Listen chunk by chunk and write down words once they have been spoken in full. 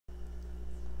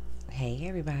Hey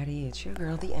everybody, it's your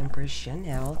girl the Empress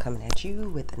Chanel coming at you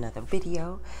with another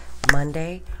video.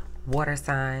 Monday, water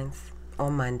signs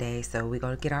on Monday. So we're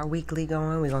going to get our weekly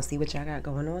going. We're going to see what y'all got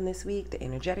going on this week. The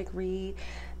energetic read,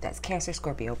 that's Cancer,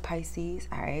 Scorpio, Pisces.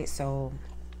 All right, so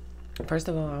first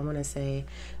of all, I want to say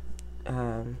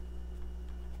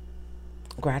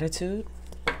gratitude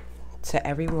to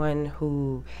everyone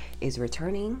who is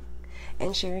returning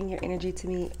and sharing your energy to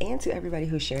me, and to everybody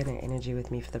who's sharing their energy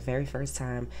with me for the very first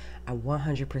time. I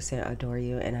 100% adore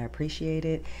you and I appreciate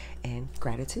it, and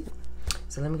gratitude.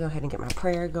 So let me go ahead and get my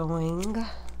prayer going.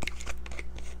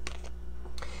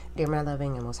 Dear my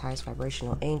loving and most highest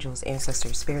vibrational angels,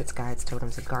 ancestors, spirits, guides,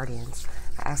 totems, and guardians,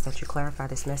 I ask that you clarify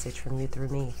this message from you through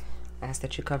me. I ask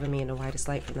that you cover me in the whitest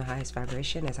light from the highest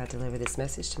vibration as I deliver this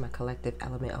message to my collective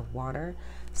element of water,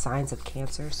 signs of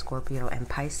Cancer, Scorpio, and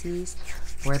Pisces,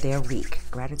 where they're weak.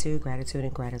 Gratitude, gratitude,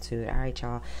 and gratitude. All right,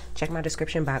 y'all. Check my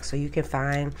description box so you can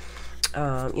find,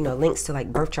 links to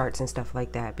like birth charts and stuff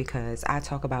like that, because I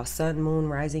talk about Sun, Moon,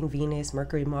 Rising, Venus,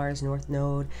 Mercury, Mars, North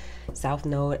Node, South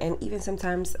Node, and even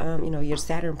sometimes, your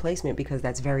Saturn placement, because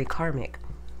that's very karmic.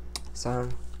 So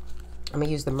I'm going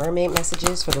to use the mermaid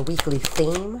messages for the weekly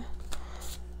theme.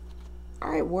 All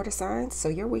right, water signs. So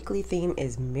your weekly theme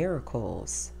is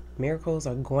miracles. Miracles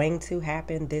are going to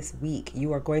happen this week.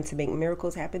 You are going to make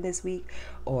miracles happen this week,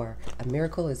 or a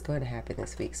miracle is going to happen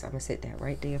this week. So I'm going to set that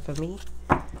right there for me.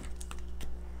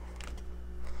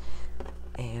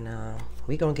 And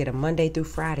we're going to get a Monday through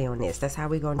Friday on this. That's how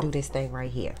we're going to do this thing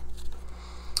right here.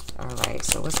 All right,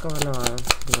 so what's going on?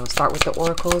 We're going to start with the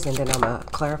oracles, and then I'm going to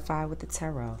clarify with the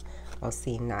tarot. Oh,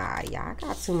 see, nah, y'all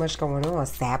got too much going on.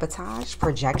 Sabotage,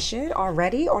 projection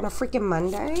already on a freaking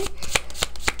Monday.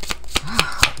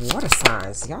 Water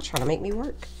signs. Y'all trying to make me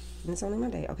work. And it's only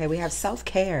Monday. Okay, we have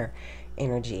self-care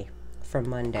energy for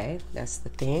Monday. That's the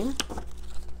theme.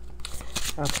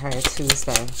 Okay,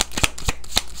 Tuesday.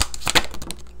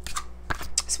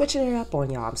 Switching it up on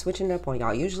y'all. I'm switching it up on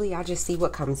y'all. Usually I just see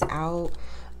what comes out.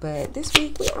 But this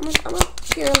week, I'm gonna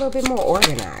get a little bit more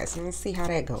organized. Let's see how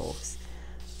that goes.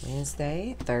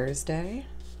 Wednesday, Thursday.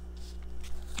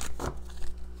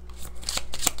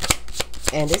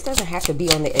 And this doesn't have to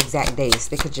be on the exact days.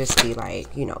 They could just be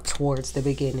like, towards the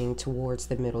beginning, towards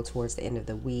the middle, towards the end of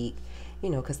the week.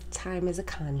 Because time is a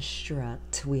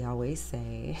construct, we always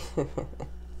say.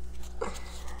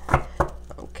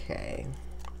 Okay.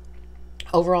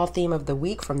 Overall theme of the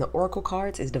week from the Oracle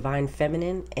cards is divine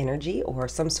feminine energy, or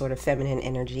some sort of feminine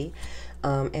energy.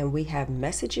 And we have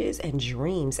messages and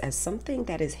dreams as something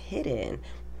that is hidden.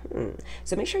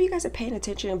 So make sure you guys are paying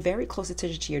attention, very close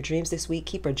attention to your dreams this week.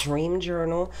 Keep a dream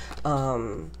journal,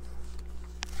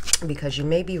 because you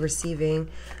may be receiving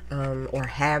or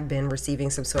have been receiving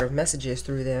some sort of messages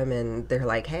through them, and they're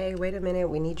like, hey, wait a minute,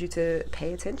 we need you to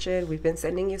pay attention. We've been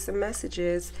sending you some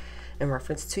messages in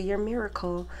reference to your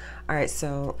miracle. All right,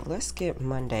 so let's get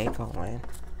Monday going.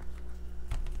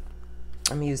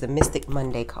 I'm gonna use the Mystic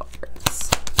Monday cards.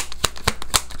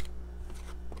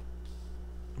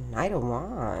 Knight of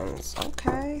Wands.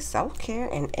 Okay, self-care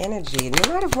and energy. The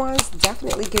Knight of Wands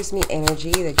definitely gives me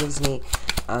energy. That gives me,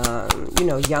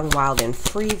 young, wild, and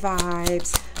free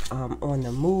vibes. On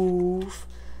the move.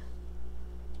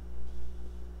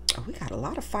 Oh, we got a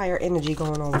lot of fire energy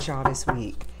going on with y'all this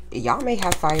week. Y'all may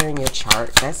have fire in your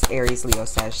chart. That's Aries, Leo,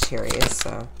 Sagittarius.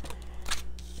 So,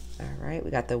 all right,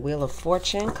 we got the Wheel of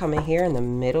Fortune coming here in the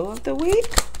middle of the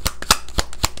week.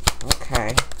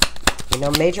 Okay.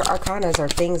 Major arcanas are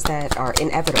things that are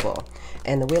inevitable.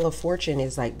 And the Wheel of Fortune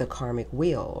is like the karmic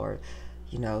wheel, or,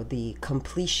 the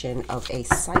completion of a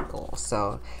cycle.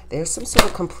 So there's some sort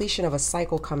of completion of a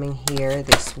cycle coming here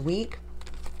this week.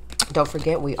 Don't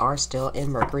forget, we are still in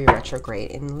Mercury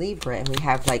retrograde in Libra, and we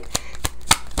have like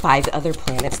 5 other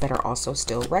planets that are also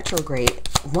still retrograde.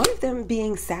 One of them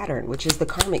being Saturn, which is the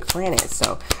karmic planet.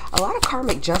 So a lot of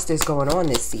karmic justice going on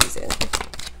this season.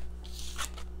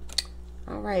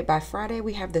 All right, by Friday,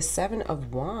 we have the 7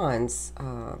 of Wands.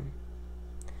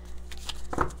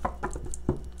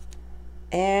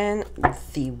 And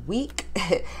the week,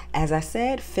 as I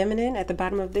said, feminine at the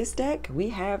bottom of this deck, we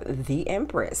have the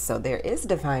Empress. So there is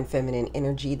divine feminine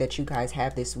energy that you guys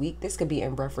have this week. This could be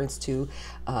in reference to,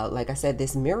 like I said,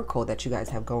 this miracle that you guys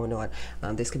have going on.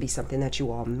 This could be something that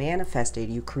you all manifested,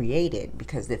 you created,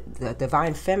 because the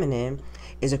divine feminine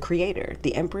is a creator.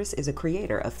 The Empress is a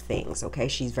creator of things, okay?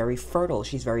 She's very fertile.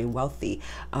 She's very wealthy,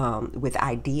 with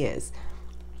ideas,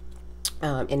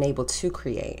 and able to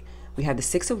create. We have the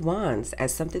 6 of Wands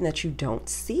as something that you don't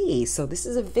see. So this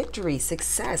is a victory,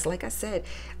 success. Like I said,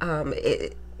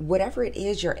 whatever it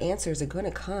is, your answers are going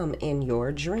to come in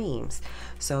your dreams.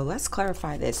 So let's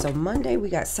clarify this. So Monday, we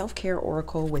got Self-Care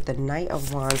Oracle with the Knight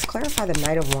of Wands. Clarify the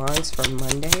Knight of Wands for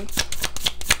Monday.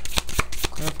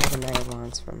 Clarify the Knight of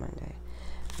Wands for Monday.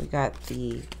 We got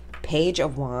the Page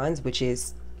of Wands, which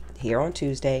is here on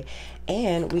Tuesday.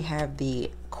 And we have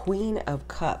the Queen of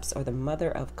Cups, or the Mother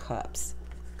of Cups.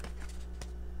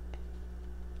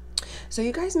 So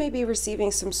you guys may be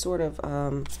receiving some sort of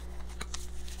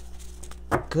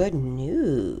good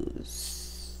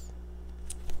news.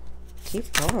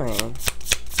 Keep going.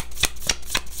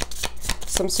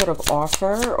 Some sort of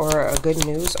offer, or a good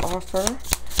news offer.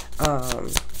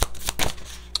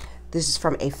 This is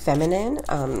from a feminine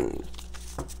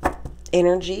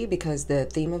energy, because the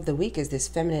theme of the week is this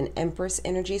feminine empress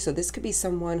energy. So this could be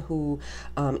someone who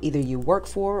either you work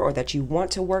for, or that you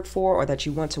want to work for, or that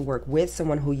you want to work with,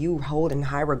 someone who you hold in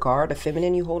high regard, a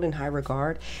feminine you hold in high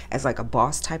regard as like a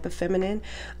boss type of feminine.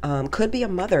 Could be a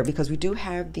mother, because we do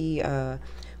have the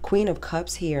Queen of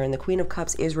Cups here, and the Queen of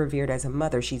Cups is revered as a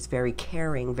mother. She's very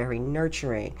caring, very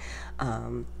nurturing,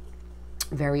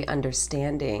 very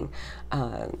understanding,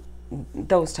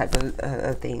 those type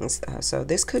of things. So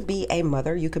this could be a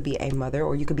mother. You could be a mother,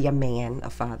 or you could be a man, a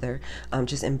father,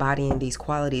 just embodying these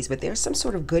qualities. But there's some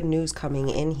sort of good news coming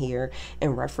in here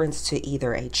in reference to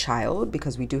either a child,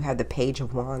 because we do have the Page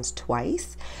of Wands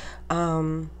twice,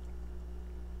 and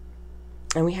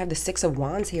we have the Six of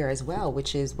Wands here as well,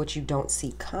 which is what you don't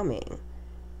see coming.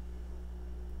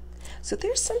 So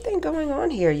there's something going on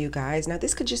here, you guys. Now,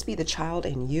 this could just be the child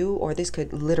in you, or this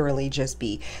could literally just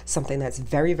be something that's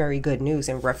very, very good news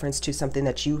in reference to something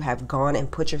that you have gone and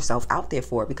put yourself out there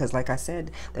for. Because like I said,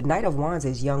 the Knight of Wands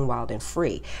is young, wild, and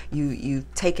free.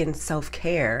 You've taken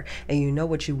self-care, and you know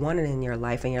what you wanted in your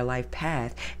life and your life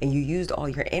path, and you used all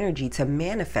your energy to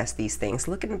manifest these things.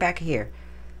 Look in the back here.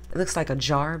 It looks like a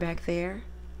jar back there.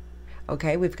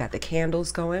 Okay, we've got the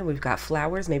candles going. We've got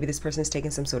flowers. Maybe this person's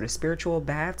taking some sort of spiritual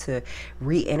bath to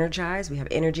re-energize. We have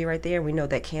energy right there. We know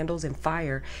that candles and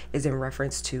fire is in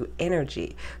reference to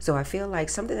energy. So I feel like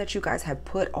something that you guys have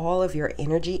put all of your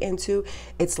energy into,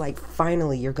 it's like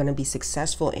finally you're going to be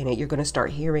successful in it. You're going to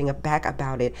start hearing back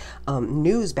about it,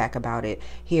 news back about it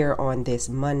here on this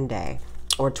Monday,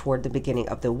 or toward the beginning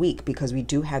of the week, because we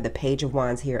do have the Page of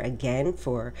Wands here again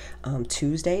for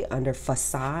Tuesday under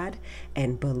facade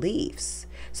and beliefs.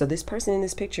 So this person in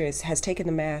this picture has taken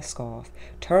the mask off,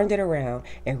 turned it around,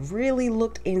 and really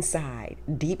looked inside,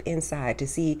 deep inside, to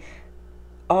see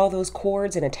all those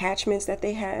cords and attachments that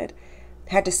they had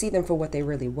to see them for what they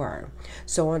really were.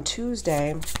 So on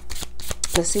Tuesday,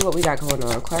 let's see what we got going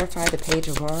on. Clarify the Page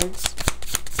of Wands.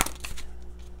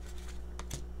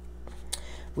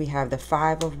 We have the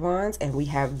Five of Wands, and we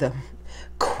have the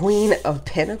Queen of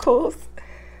Pentacles.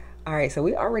 All right, so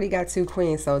we already got two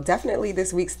queens. So definitely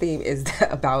this week's theme is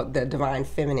about the divine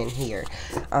feminine here.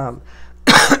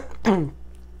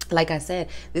 Like I said,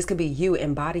 this could be you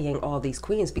embodying all these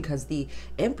queens, because the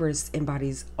Empress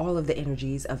embodies all of the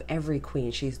energies of every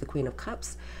queen. She's the Queen of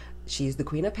Cups. She's the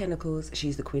Queen of Pentacles,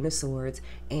 she's the Queen of Swords,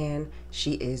 and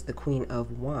she is the Queen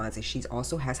of Wands. And she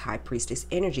also has High Priestess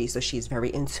energy, so she's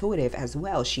very intuitive as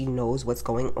well. She knows what's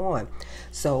going on.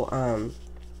 So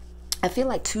I feel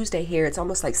like Tuesday here, it's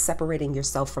almost like separating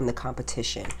yourself from the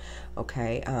competition,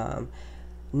 okay?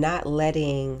 Not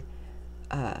letting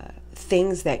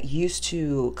things that used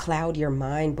to cloud your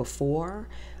mind before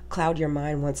cloud your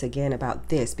mind once again about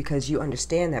this, because you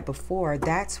understand that before,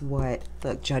 that's what,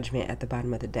 look, Judgment at the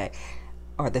bottom of the day,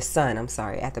 or the Sun, I'm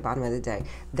sorry, at the bottom of the day,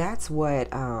 that's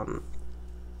what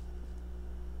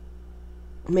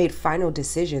made final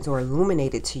decisions, or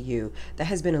illuminated to you, that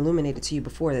has been illuminated to you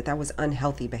before, that was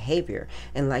unhealthy behavior.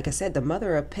 And like I said, the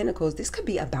Mother of Pentacles, this could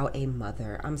be about a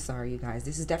mother. I'm sorry, you guys,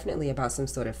 this is definitely about some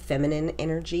sort of feminine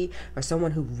energy, or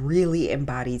someone who really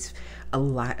embodies a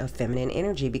lot of feminine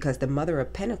energy, because the Mother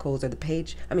of Pentacles, or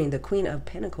the Queen of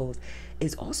Pentacles,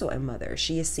 is also a mother.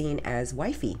 She is seen as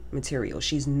wifey material.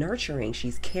 She's nurturing,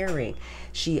 she's caring,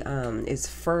 she is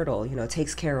fertile, you know,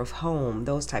 takes care of home,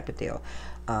 those type of deal.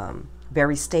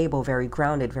 Very stable, very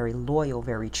grounded, very loyal,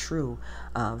 very true,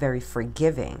 very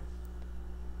forgiving.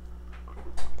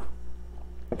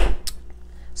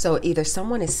 So either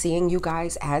someone is seeing you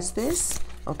guys as this,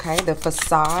 okay? The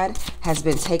facade has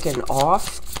been taken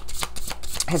off,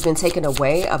 has been taken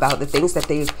away about the things that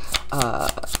they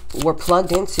were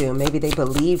plugged into. Maybe they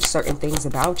believed certain things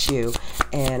about you,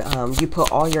 and you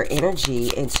put all your energy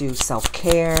into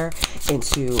self-care,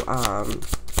 into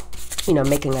you know,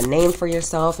 making a name for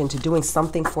yourself, into doing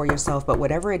something for yourself. But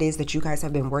whatever it is that you guys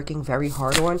have been working very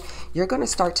hard on, you're going to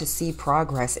start to see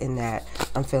progress in that.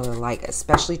 I'm feeling like,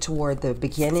 especially toward the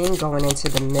beginning, going into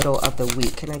the middle of the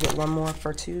week. Can I get one more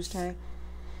for Tuesday?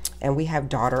 And we have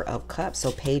Daughter of Cups,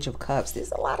 so Page of Cups.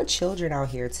 There's a lot of children out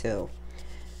here too.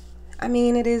 I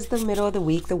mean, it is the middle of the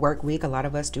week, the work week. A lot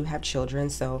of us do have children,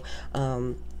 so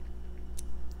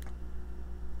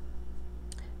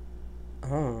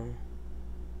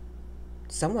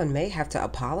someone may have to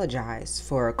apologize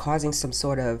for causing some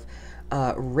sort of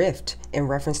rift in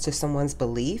reference to someone's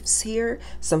beliefs here.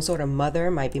 Some sort of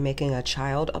mother might be making a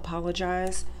child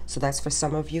apologize. So that's for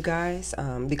some of you guys,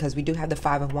 because we do have the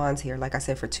Five of Wands here, like I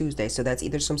said, for Tuesday. So that's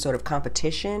either some sort of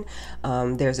competition.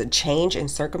 There's a change in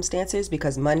circumstances,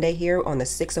 because Monday here on the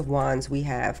Six of Wands, we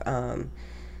have a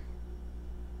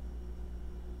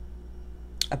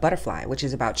butterfly, which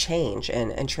is about change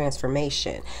and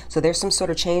transformation. So there's some sort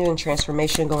of change and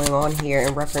transformation going on here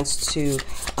in reference to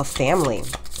a family,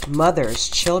 mothers,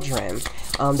 children.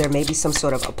 There may be some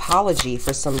sort of apology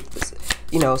for some,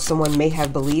 you know, someone may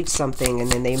have believed something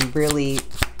and then they really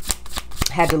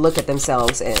had to look at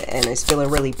themselves and is feeling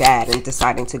really bad and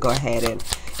deciding to go ahead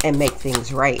and make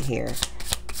things right here.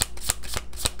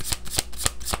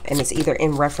 And it's either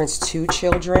in reference to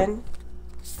children,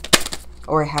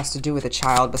 or it has to do with a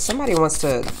child, but somebody wants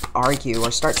to argue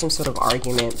or start some sort of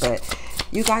argument, but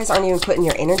you guys aren't even putting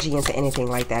your energy into anything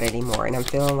like that anymore. And I'm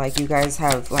feeling like you guys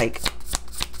have, like,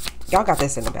 y'all got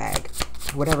this in the bag,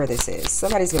 whatever this is.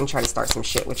 Somebody's going to try to start some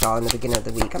shit with y'all in the beginning of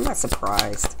the week. I'm not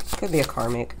surprised. Could be a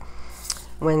karmic.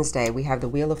 Wednesday, we have the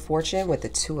Wheel of Fortune with the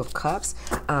Two of Cups,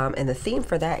 and the theme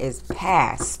for that is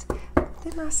past.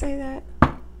 Didn't I say that?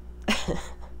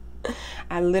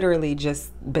 I literally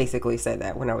just basically said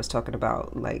that when I was talking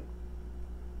about, like,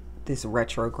 this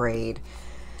retrograde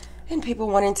and people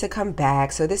wanting to come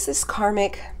back. So this is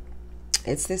karmic.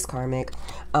 It's this karmic.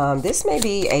 This may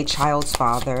be a child's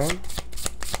father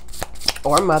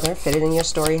or mother. Fit it in your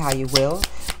story how you will.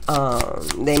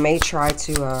 They may try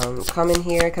to come in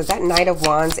here, because that Knight of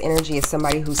Wands energy is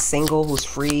somebody who's single, who's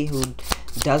free, who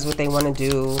does what they want to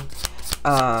do.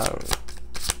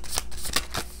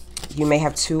 You may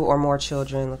have 2 or more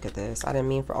children. Look at this. I didn't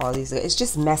mean for all these. It's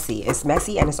just messy. It's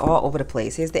messy and it's all over the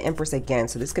place. Here's the Empress again.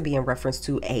 So this could be in reference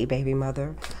to a baby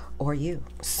mother or you,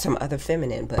 some other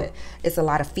feminine. But it's a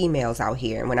lot of females out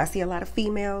here. And when I see a lot of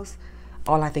females,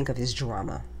 all I think of is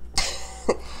drama.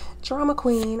 Drama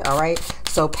queen. All right.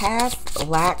 So past,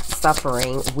 lack,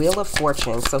 suffering, Wheel of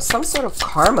Fortune. So some sort of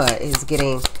karma is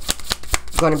going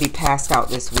to be passed out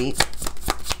this week.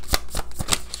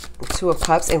 Two of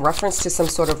Cups in reference to some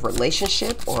sort of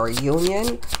relationship or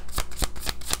union.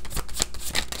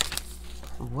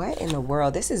 What in the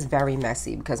world? This is very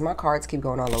messy, because my cards keep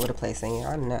going all over the place, and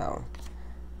y'all know.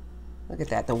 Look at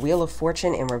that. The Wheel of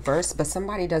Fortune in reverse, but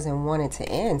somebody doesn't want it to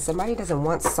end. Somebody doesn't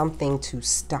want something to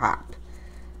stop.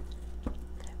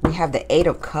 We have the Eight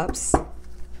of Cups.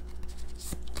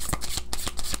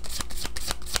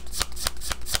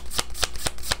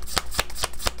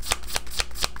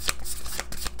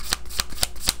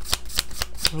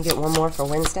 Can we get one more for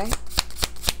Wednesday?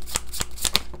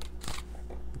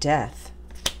 Death.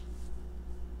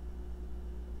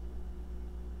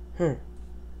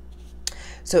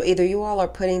 So either you all are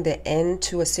putting the end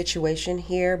to a situation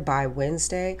here by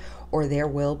Wednesday, or there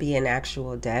will be an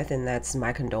actual death, and that's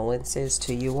my condolences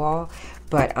to you all.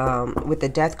 But with the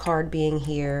Death card being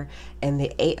here and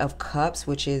the Eight of Cups,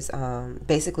 which is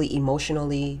basically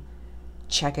emotionally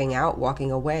checking out, walking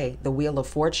away. The Wheel of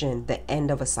Fortune, the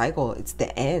end of a cycle. It's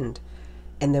the end.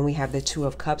 And then we have the Two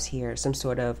of Cups here, some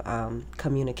sort of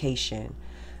communication.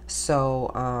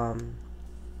 So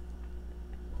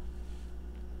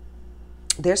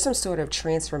there's some sort of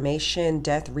transformation,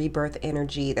 death, rebirth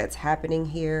energy that's happening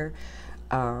here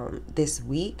this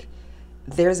week.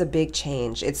 There's a big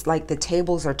change. It's like the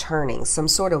tables are turning, some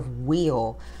sort of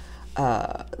wheel.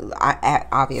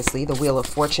 Obviously the Wheel of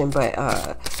Fortune, but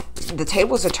the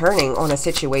tables are turning on a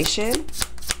situation,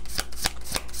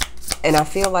 and I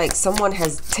feel like someone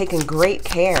has taken great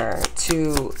care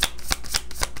to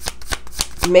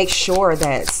make sure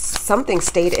that something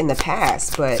stayed in the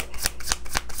past, but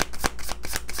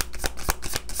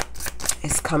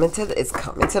it's coming to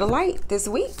the light this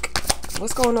week.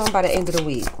 What's going on by the end of the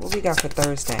week? What we got for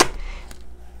Thursday?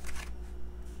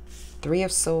 Three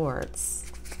of Swords.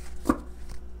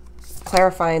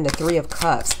 Clarifying the Three of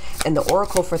Cups. And the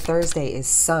oracle for Thursday is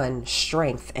Sun,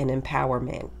 strength, and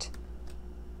empowerment.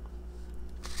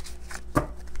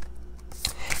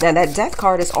 Now that Death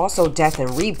card is also death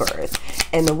and rebirth.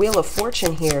 And the Wheel of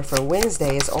Fortune here for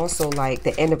Wednesday is also like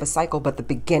the end of a cycle, but the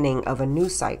beginning of a new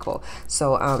cycle.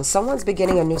 So someone's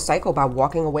beginning a new cycle by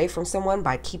walking away from someone,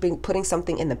 by putting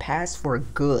something in the past for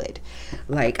good.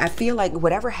 Like, I feel like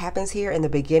whatever happens here in the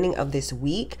beginning of this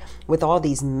week with all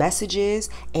these messages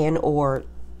and or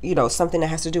something that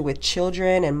has to do with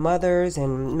children and mothers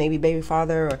and maybe baby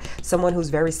father or someone who's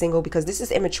very single, because this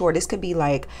is immature. This could be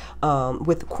like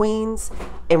with queens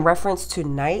in reference to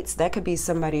knights. That could be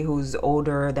somebody who's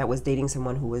older that was dating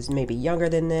someone who was maybe younger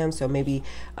than them. So maybe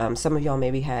some of y'all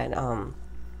maybe had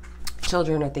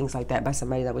children or things like that by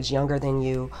somebody that was younger than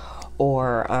you,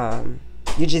 or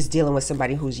you're just dealing with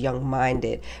somebody who's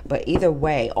young-minded. But either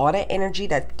way, all that energy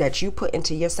that you put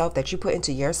into yourself, that you put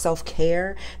into your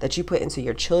self-care, that you put into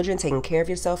your children, taking care of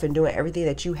yourself and doing everything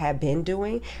that you have been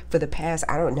doing for the past,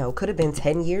 I don't know, could have been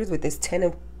 10 years with this 10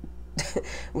 of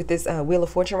with this Wheel of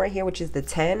Fortune right here, which is the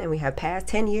 10, and we have past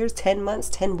 10 years, 10 months,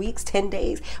 10 weeks, 10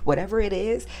 days, whatever it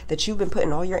is that you've been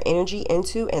putting all your energy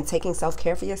into and taking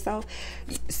self-care for yourself.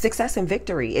 Success and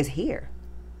victory is here.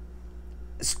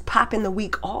 Popping the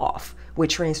week off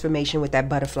with transformation with that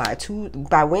butterfly.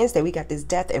 By Wednesday, we got this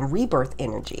death and rebirth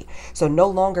energy. So no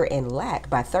longer in lack.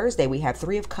 By Thursday, we have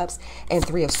 3 of Cups and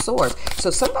 3 of Swords. So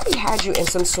somebody had you in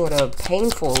some sort of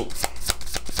painful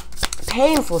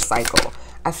cycle.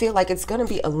 I feel like it's going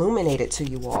to be illuminated to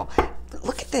you all.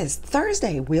 Look at this.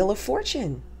 Thursday, Wheel of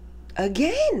Fortune.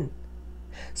 Again.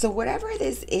 So whatever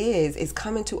this is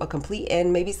coming to a complete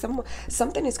end. Maybe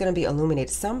something is going to be illuminated.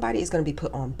 Somebody is going to be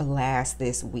put on blast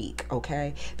this week,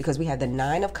 okay? Because we have the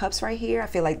 9 of Cups right here. I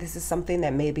feel like this is something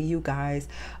that maybe you guys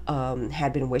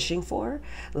had been wishing for.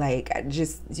 Like,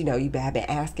 just, you have been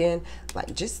asking,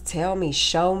 like, just tell me,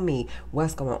 show me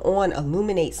what's going on,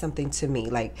 illuminate something to me.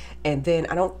 Like, and then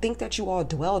I don't think that you all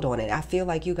dwelled on it. I feel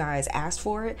like you guys asked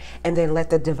for it and then let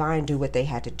the divine do what they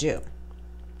had to do.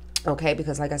 Okay,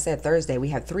 because like I said, Thursday, we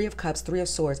have 3 of Cups, 3 of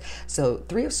Swords. So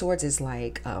 3 of Swords is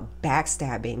like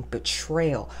backstabbing,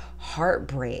 betrayal,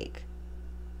 heartbreak.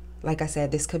 Like I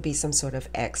said, this could be some sort of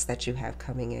ex that you have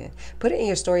coming in. Put it in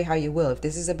your story how you will. If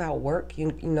this is about work, you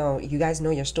guys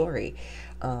know your story.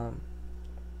 I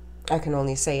can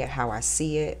only say it how I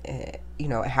see it, and,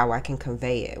 how I can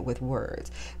convey it with words.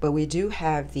 But we do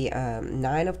have the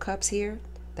 9 of Cups here.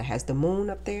 That has the moon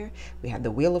up there. We have the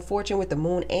Wheel of Fortune with the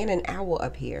moon and an owl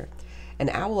up here. An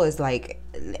owl is like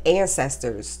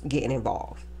ancestors getting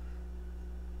involved.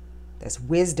 That's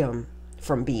wisdom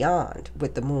from beyond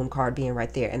with the moon card being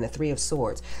right there and the 3 of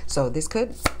Swords. So this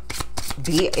could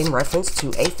be in reference to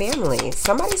a family.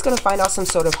 Somebody's going to find out some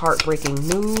sort of heartbreaking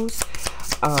news.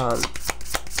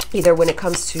 Either when it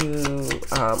comes to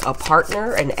a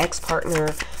partner, an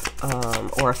ex-partner,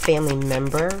 or a family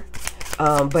member.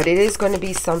 But it is going to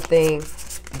be something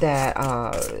that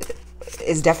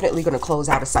is definitely going to close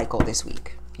out a cycle this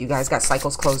week. You guys got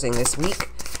cycles closing this week.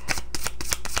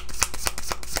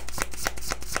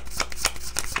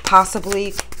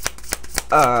 Possibly,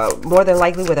 more than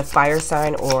likely with a fire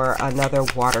sign or another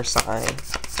water sign.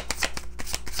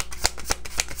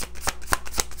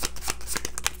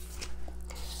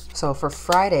 So for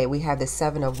Friday, we have the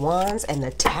 7 of Wands and the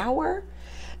Tower.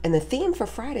 And the theme for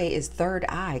Friday is third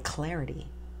eye, clarity.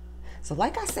 So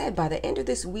like I said, by the end of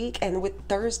this week, and with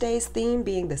Thursday's theme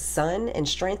being the sun and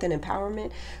strength and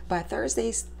empowerment, by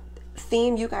Thursday's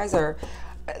theme, you guys are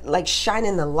like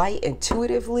shining the light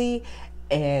intuitively.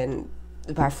 And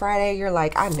by Friday, you're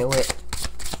like, I knew it.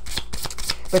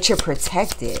 But you're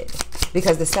protected,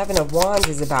 because the 7 of Wands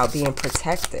is about being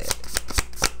protected.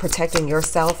 Protecting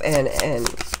yourself and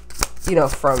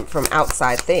from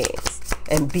outside things.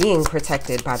 And being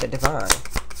protected by the divine.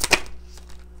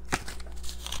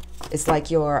 It's like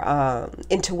your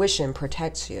intuition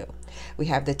protects you. We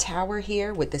have the Tower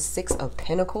here with the 6 of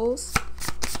Pentacles.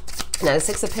 Now, the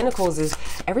 6 of Pentacles is,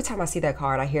 every time I see that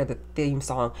card, I hear the theme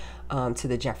song to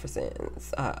the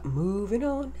Jeffersons, Moving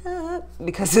On Up.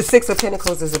 Because the 6 of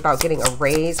Pentacles is about getting a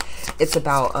raise. It's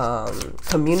about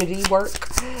community work.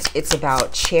 It's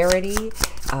about charity.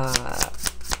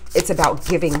 It's about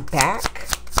giving back.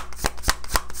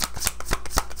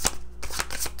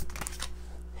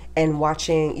 And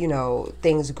watching,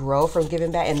 things grow from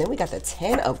giving back. And then we got the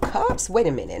 10 of Cups. Wait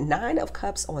a minute. 9 of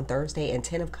Cups on Thursday and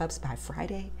 10 of Cups by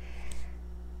Friday.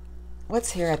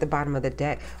 What's here at the bottom of the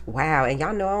deck? Wow. And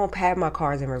y'all know I don't have my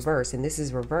cards in reverse. And this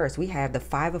is reverse. We have the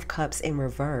 5 of Cups in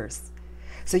reverse.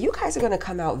 So you guys are going to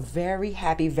come out very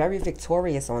happy, very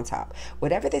victorious on top.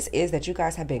 Whatever this is that you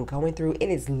guys have been going through, it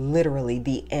is literally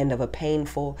the end of a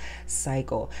painful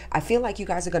cycle. I feel like you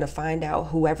guys are going to find out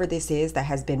whoever this is that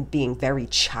has been being very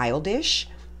childish,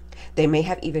 They may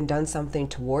have even done something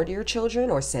toward your children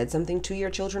or said something to your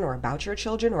children or about your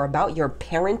children or about your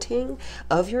parenting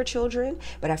of your children.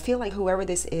 But I feel like whoever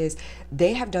this is,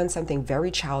 they have done something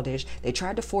very childish. They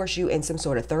tried to force you in some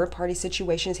sort of third party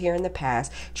situations here in the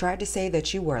past, tried to say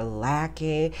that you were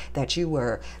lacking, that you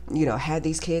were, had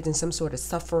these kids in some sort of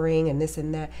suffering and this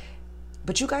and that.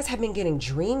 But you guys have been getting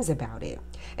dreams about it.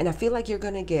 And I feel like you're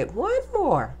going to get one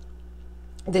more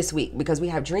this week, because we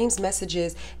have dreams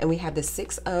messages and we have the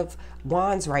 6 of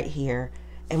Wands right here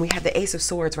and we have the Ace of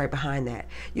Swords right behind that.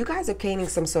 You guys are gaining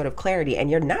some sort of clarity, and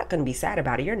you're not going to be sad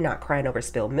about it. You're not crying over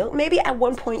spilled milk. Maybe at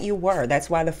one point you were. That's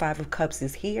why the 5 of Cups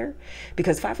is here,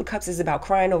 because 5 of Cups is about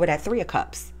crying over that 3 of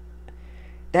Cups.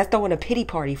 That's throwing a pity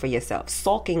party for yourself,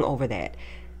 sulking over that.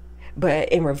 But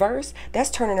in reverse, that's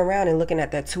turning around and looking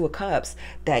at that 2 of Cups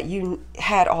that you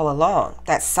had all along.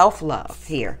 That self-love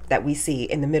here that we see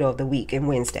in the middle of the week and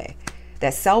Wednesday.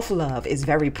 That self-love is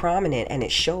very prominent and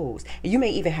it shows. You may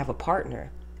even have a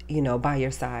partner, by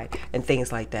your side and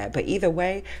things like that. But either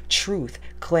way, truth,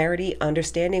 clarity,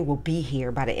 understanding will be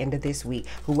here by the end of this week.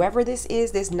 Whoever this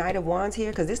is, this Knight of Wands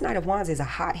here, because this Knight of Wands is a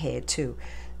hothead too.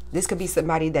 This could be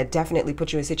somebody that definitely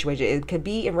put you in a situation. It could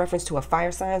be in reference to a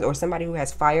fire sign or somebody who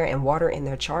has fire and water in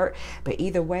their chart. But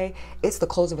either way, it's the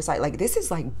close of a cycle. Like, this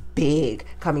is like big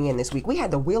coming in this week. We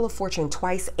had the Wheel of Fortune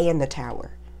twice and the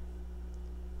Tower.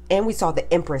 And we saw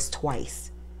the Empress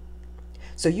twice.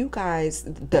 So you guys,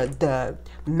 the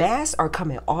masks are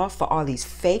coming off for all these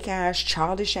fake ass,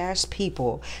 childish ass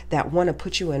people that want to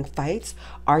put you in fights,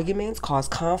 arguments, cause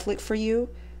conflict for you.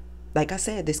 Like I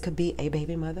said, this could be a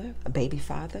baby mother, a baby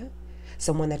father,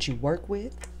 someone that you work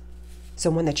with,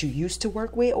 someone that you used to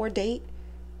work with or date.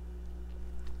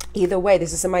 Either way,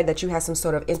 this is somebody that you have some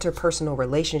sort of interpersonal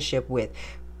relationship with.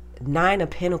 9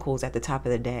 of Pentacles at the top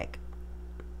of the deck.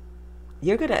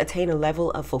 You're going to attain a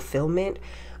level of fulfillment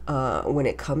when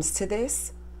it comes to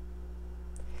this.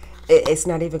 It's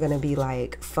not even going to be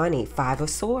like funny. 5 of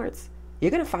Swords.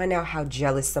 You're going to find out how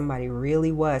jealous somebody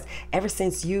really was ever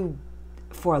since you,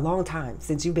 for a long time,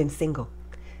 since you've been single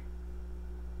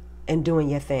and doing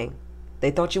your thing. They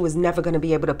thought you was never going to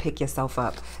be able to pick yourself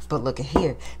up. But look at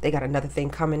here. They got another thing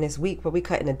coming this week, but we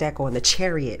cutting the deck on the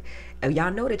Chariot. And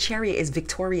y'all know the Chariot is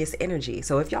victorious energy.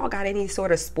 So if y'all got any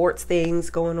sort of sports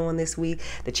things going on this week,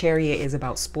 the Chariot is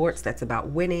about sports. That's about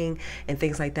winning and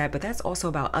things like that. But that's also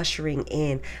about ushering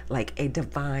in like a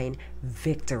divine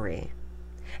victory.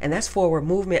 And that's forward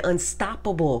movement,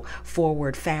 unstoppable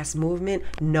forward, fast movement,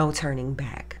 no turning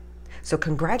back. So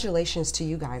congratulations to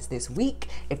you guys this week.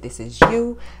 If this is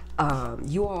you,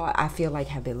 you all, I feel like,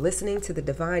 have been listening to the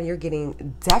divine. You're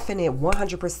getting definite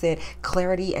 100%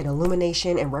 clarity and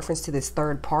illumination in reference to this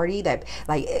third party that,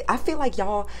 like, I feel like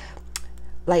y'all,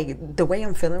 like, the way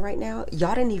I'm feeling right now,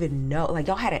 y'all didn't even know, like,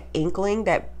 y'all had an inkling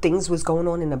that things was going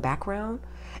on in the background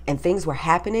and things were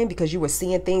happening because you were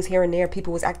seeing things here and there.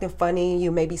 People was acting funny.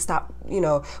 You maybe stopped,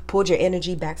 pulled your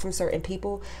energy back from certain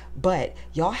people. But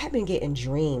y'all have been getting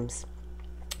dreams.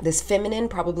 This feminine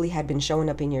probably had been showing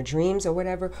up in your dreams or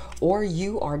whatever, or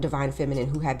you are divine feminine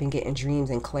who had been getting dreams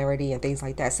and clarity and things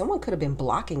like that. Someone could have been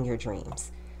blocking your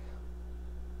dreams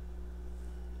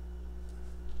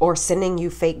or sending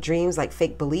you fake dreams, like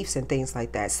fake beliefs and things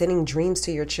like that, sending dreams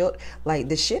to your children. Like,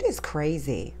 the shit is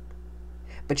crazy.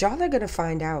 But y'all are going to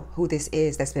find out who this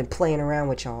is that's been playing around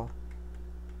with y'all.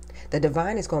 The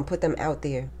divine is going to put them out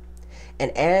there.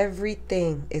 And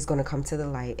everything is going to come to the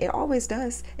light. It always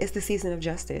does. It's the season of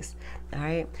justice. All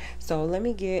right. So let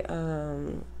me get,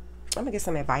 I'm going to get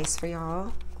some advice for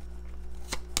y'all.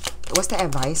 What's the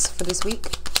advice for this week?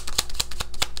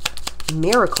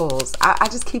 Miracles. I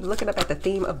just keep looking up at the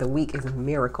theme of the week is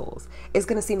miracles. It's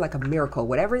going to seem like a miracle.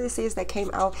 Whatever this is that came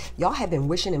out, y'all have been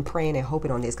wishing and praying and hoping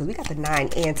on this, because we got the 9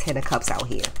 and 10 of Cups out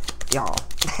here. Y'all,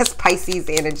 that's Pisces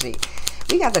energy.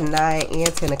 We got the 9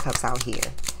 and 10 of Cups out here.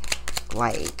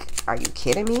 Like, are you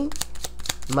kidding me?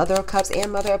 Mother of Cups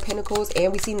and Mother of Pentacles,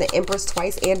 and we seen the Empress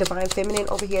twice and Divine Feminine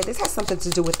over here. This has something to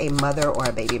do with a mother or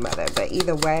a baby mother, but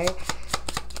either way,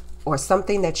 or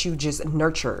something that you just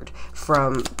nurtured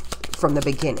from the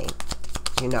beginning.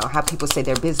 You know how people say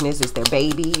their business is their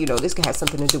baby. This could have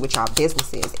something to do with y'all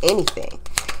businesses, anything.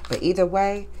 But either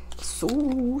way,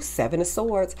 ooh, 7 of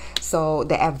Swords. So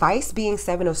the advice being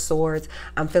 7 of Swords,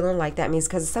 I'm feeling like that means,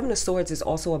 because 7 of Swords is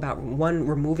also about one,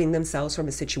 removing themselves from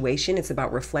a situation. It's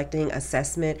about reflecting,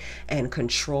 assessment, and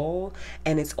control.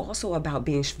 And it's also about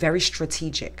being very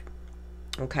strategic.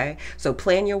 Okay, so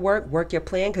plan your work your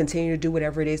plan, continue to do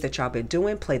whatever it is that y'all been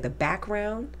doing, play the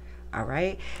background. All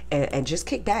right, and just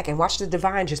kick back and watch the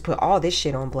divine just put all this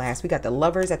shit on blast. We got the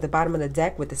Lovers at the bottom of the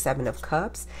deck with the 7 of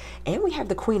Cups, and we have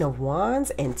the Queen of Wands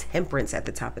and Temperance at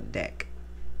the top of the deck.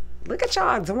 Look at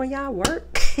y'all doing y'all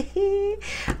work.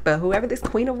 But whoever this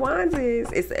Queen of Wands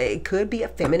is, it could be a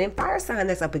feminine fire sign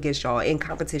that's up against y'all in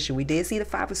competition. We did see the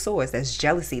Five of Swords. That's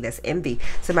jealousy. That's envy.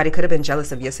 Somebody could have been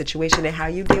jealous of your situation and how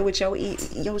you deal with your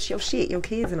shit, your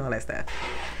kids and all that stuff.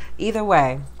 Either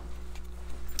way,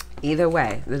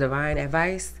 the divine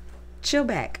advice, chill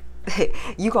back.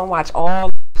 You gonna watch all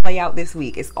play out this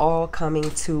week. It's all coming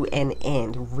to an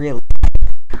end, really.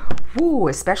 Woo,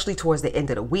 especially towards the end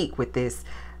of the week with this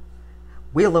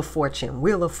Wheel of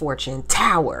Fortune,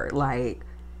 Tower. Like,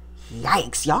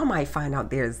 yikes. Y'all might find out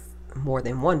there's more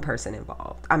than one person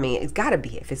involved. I mean, it's gotta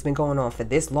be if it's been going on for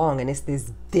this long and it's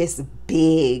this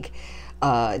big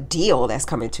deal that's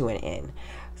coming to an end.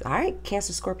 So, all right,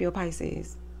 Cancer, Scorpio,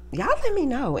 Pisces. Y'all let me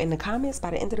know in the comments by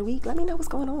the end of the week. Let me know what's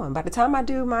going on. By the time I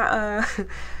do my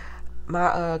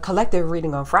my collective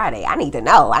reading on Friday, I need to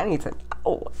know.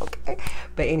 Okay.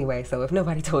 But anyway, so if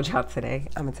nobody told y'all today,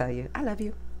 I'm gonna tell you, I love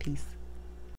you. Peace.